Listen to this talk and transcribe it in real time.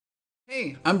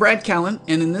Hey, I'm Brad Callen,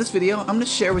 and in this video, I'm going to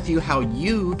share with you how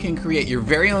you can create your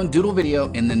very own doodle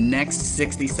video in the next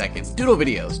 60 seconds. Doodle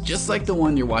videos, just like the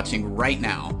one you're watching right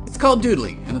now. It's called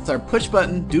Doodly, and it's our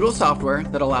push-button doodle software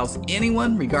that allows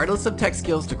anyone, regardless of tech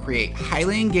skills, to create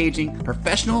highly engaging,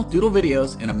 professional doodle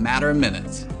videos in a matter of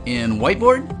minutes. In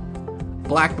Whiteboard,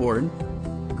 Blackboard,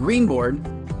 Greenboard,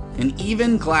 and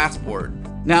even Glassboard.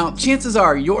 Now, chances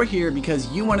are you're here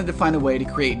because you wanted to find a way to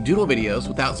create doodle videos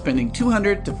without spending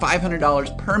 $200 to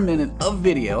 $500 per minute of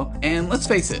video, and let's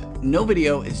face it, no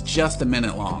video is just a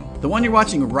minute long. The one you're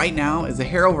watching right now is a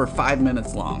hair over 5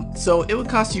 minutes long, so it would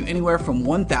cost you anywhere from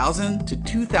 $1,000 to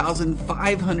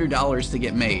 $2,500 to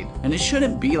get made, and it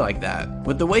shouldn't be like that.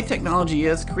 With the way technology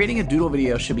is, creating a doodle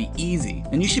video should be easy,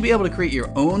 and you should be able to create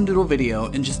your own doodle video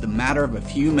in just a matter of a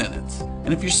few minutes.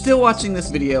 And if you're still watching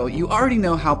this video, you already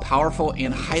know how powerful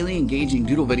and highly engaging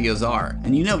doodle videos are,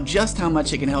 and you know just how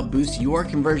much it can help boost your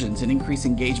conversions and increase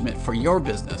engagement for your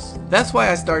business. That's why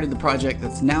I started the project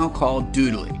that's now called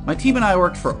Doodly. My team and I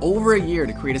worked for over a year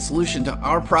to create a solution to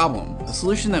our problem, a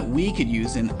solution that we could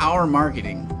use in our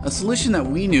marketing, a solution that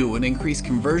we knew would increase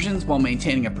conversions while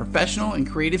maintaining a professional and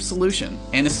creative solution,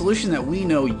 and a solution that we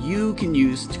know you can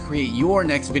use to create your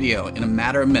next video in a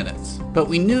matter of minutes. But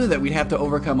we knew that we'd have to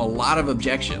overcome a lot of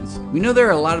objections. We know there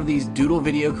are a lot of these doodle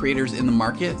video creators in the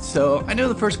market, so I know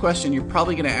the first question you're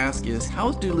probably going to ask is, how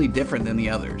is Doodly different than the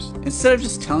others? Instead of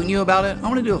just telling you about it, I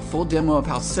want to do a full demo of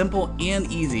how simple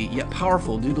and easy yet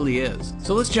powerful Doodly is.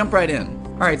 So let's jump right in.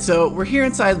 Alright, so we're here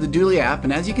inside of the Doodly app,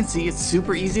 and as you can see, it's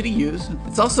super easy to use.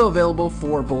 It's also available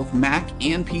for both Mac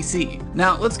and PC.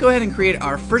 Now let's go ahead and create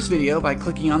our first video by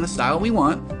clicking on the style we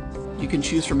want. You can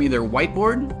choose from either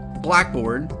Whiteboard,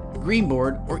 Blackboard,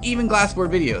 Greenboard, or even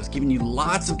Glassboard videos, giving you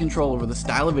lots of control over the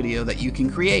style of video that you can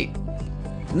create.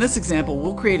 In this example,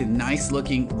 we'll create a nice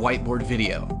looking whiteboard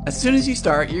video. As soon as you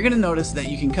start, you're going to notice that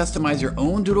you can customize your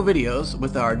own doodle videos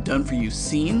with our done for you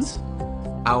scenes,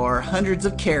 our hundreds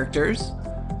of characters,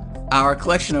 our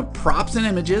collection of props and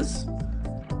images,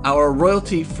 our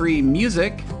royalty-free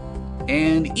music,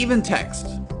 and even text.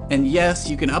 And yes,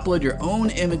 you can upload your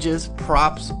own images,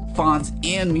 props, fonts,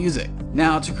 and music.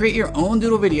 Now, to create your own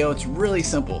doodle video, it's really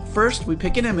simple. First, we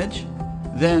pick an image,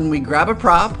 then we grab a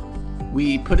prop,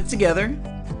 we put it together,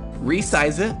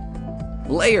 resize it,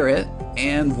 layer it,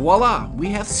 and voila, we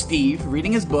have Steve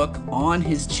reading his book on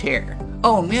his chair.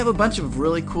 Oh, and we have a bunch of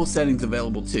really cool settings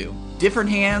available too. Different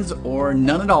hands or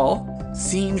none at all,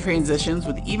 scene transitions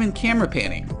with even camera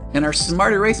panning, and our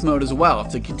smart erase mode as well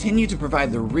to continue to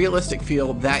provide the realistic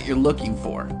feel that you're looking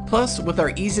for. Plus, with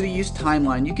our easy to use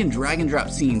timeline, you can drag and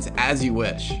drop scenes as you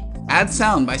wish. Add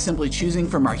sound by simply choosing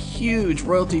from our huge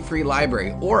royalty-free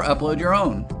library or upload your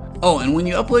own. Oh, and when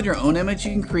you upload your own image,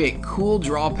 you can create cool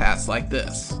draw paths like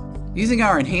this. Using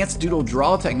our enhanced doodle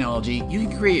draw technology, you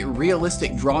can create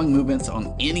realistic drawing movements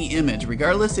on any image,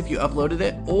 regardless if you uploaded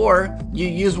it or you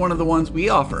use one of the ones we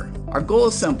offer. Our goal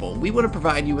is simple. We want to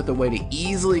provide you with a way to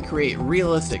easily create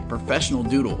realistic professional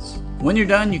doodles. When you're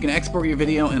done, you can export your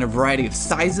video in a variety of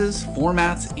sizes,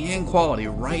 formats, and quality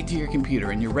right to your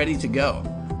computer, and you're ready to go.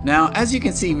 Now, as you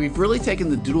can see, we've really taken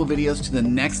the doodle videos to the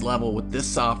next level with this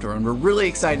software, and we're really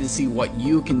excited to see what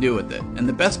you can do with it. And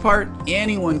the best part,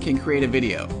 anyone can create a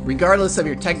video, regardless of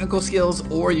your technical skills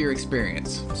or your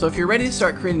experience. So if you're ready to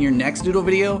start creating your next doodle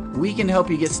video, we can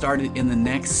help you get started in the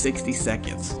next 60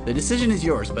 seconds. The decision is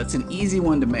yours, but it's an easy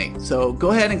one to make. So go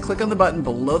ahead and click on the button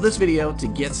below this video to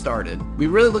get started. We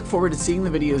really look forward to seeing the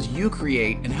videos you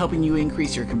create and helping you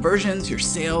increase your conversions, your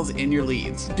sales, and your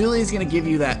leads. Doodly is going to give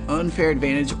you that unfair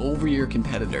advantage over your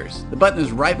competitors. The button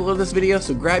is right below this video,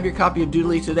 so grab your copy of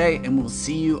Doodly today and we'll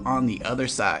see you on the other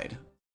side.